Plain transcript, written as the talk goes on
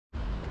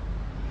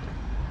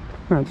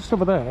Now, just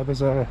over there,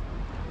 there's a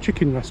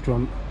chicken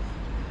restaurant,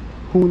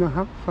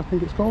 Huhnerhaus, I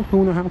think it's called,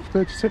 Huhnerhaus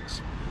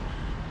 36.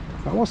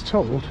 I was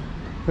told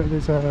that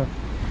there's a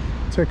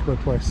takeaway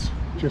place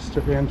just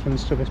at the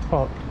entrance to this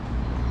park,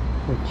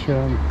 which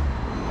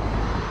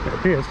it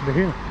appears to be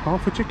here.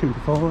 Half a chicken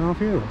for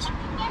 €4.5.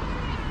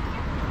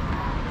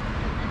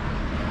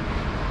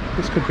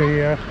 This could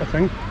be a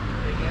thing.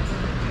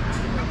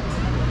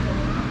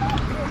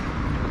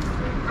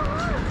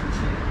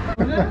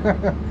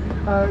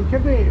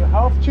 Give me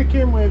half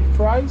chicken with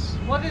fries.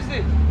 What is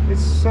it?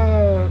 It's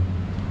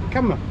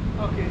camera.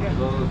 Okay,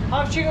 yeah.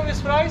 Half chicken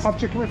with fries? Half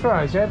chicken with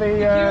fries, yeah. The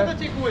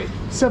takeaway.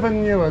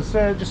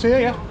 €7. Just here,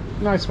 yeah.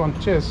 Nice one.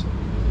 Cheers.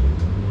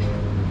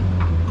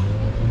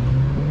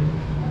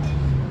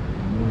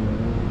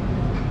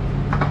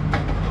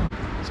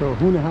 So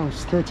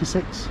Huhnerhaus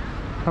 36.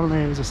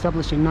 Apparently it was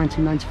established in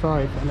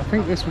 1995, and I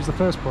think this was the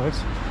first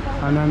place,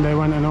 and then they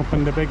went and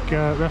opened a big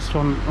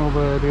restaurant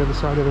over the other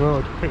side of the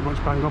road, pretty much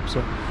bang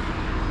opposite.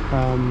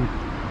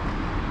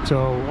 So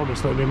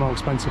obviously it'll be more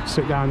expensive to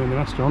sit down in the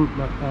restaurant,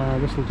 but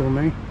this will do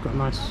me. Got a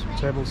nice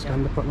table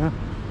stand up there.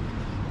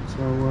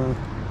 So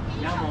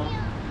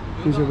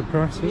these are the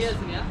prices.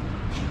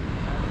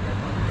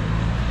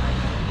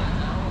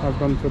 I've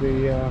gone for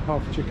the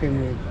half chicken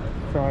with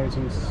fries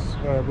and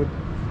with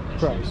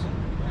fries.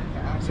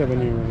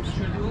 €7.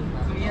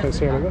 Let's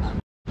see how it goes.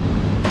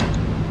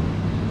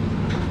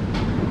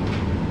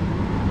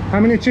 How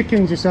many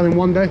chickens you sell in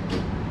one day?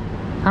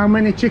 How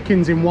many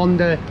chickens in one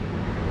day?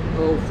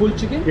 Oh, full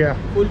chicken? Yeah.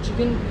 Full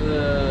chicken,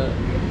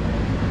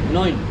 9.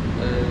 1,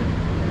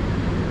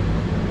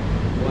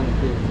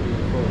 2, 3,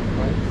 4,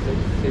 5, 6,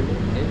 7,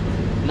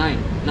 8, 9.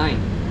 9.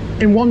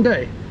 In one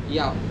day?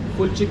 Yeah,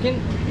 full chicken,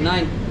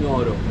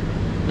 €9.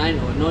 9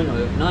 or 9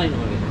 or 9 or.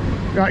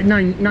 Like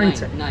 90?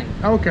 9.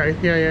 Okay,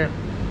 yeah.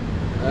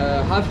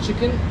 Half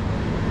chicken,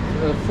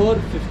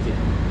 4.50.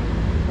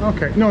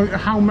 Okay, no,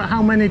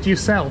 how many do you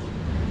sell?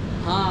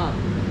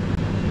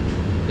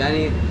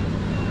 يعني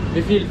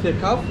بفيل في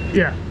الكاف.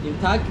 Yeah.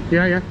 إنتاج.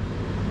 Yeah.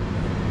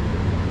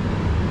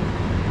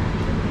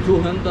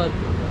 200.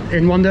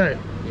 In one day?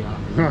 Yeah.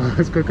 Oh,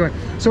 that's good going.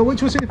 So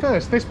which was here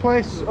first? This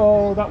place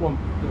or that one?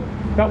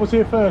 That was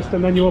here first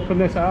and then you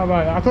opened this? Ah,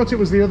 right. I thought it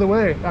was the other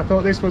way. I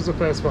thought this was the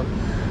first one.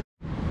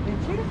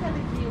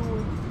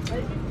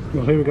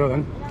 Well, here we go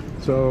then.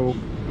 So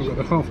I've got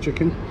the half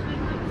chicken,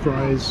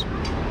 fries,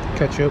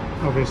 ketchup,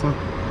 obviously.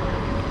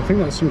 I think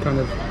that's some kind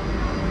of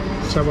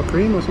sour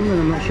cream or something,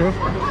 I'm not sure.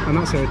 And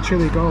that's a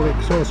chili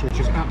garlic sauce, which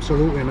is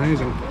absolutely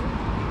amazing.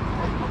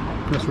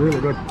 That's really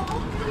good.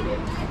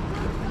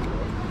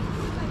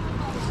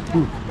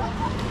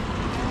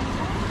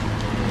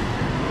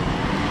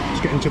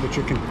 Let's get into the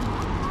chicken.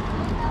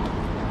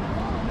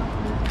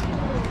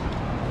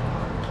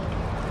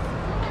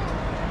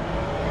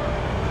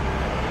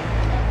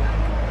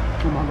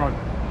 Oh my god.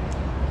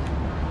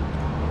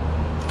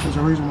 There's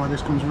a reason why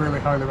this comes really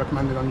highly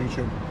recommended on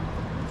YouTube.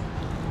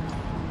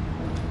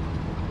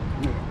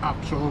 Yeah,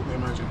 absolutely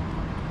amazing.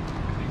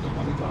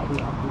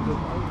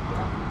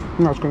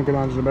 That's going to go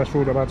down as the best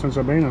food I've had since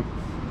I've been here.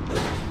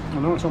 I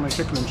know it's only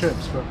chicken and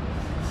chips, but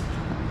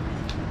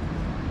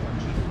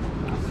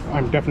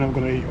I'm definitely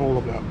going to eat all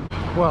of that.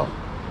 Well,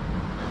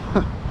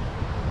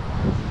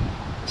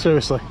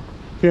 seriously,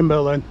 if you're in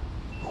Berlin,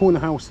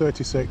 Huhnerhaus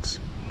 36,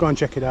 go and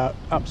check it out.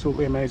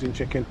 Absolutely amazing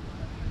chicken.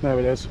 There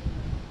it is.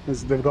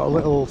 They've got a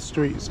little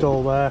street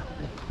stall there.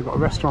 They've got a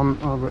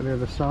restaurant over at the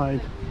other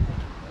side.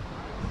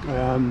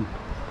 I'm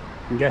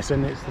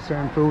guessing it's the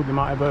same food. They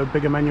might have a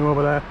bigger menu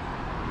over there.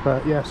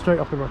 But yeah, straight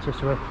off the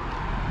rotisserie.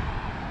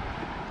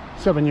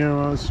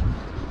 €7.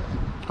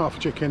 Half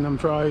chicken and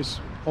fries,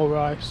 or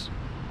rice,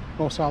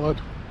 or salad.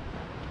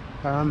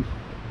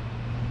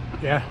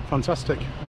 Yeah, fantastic.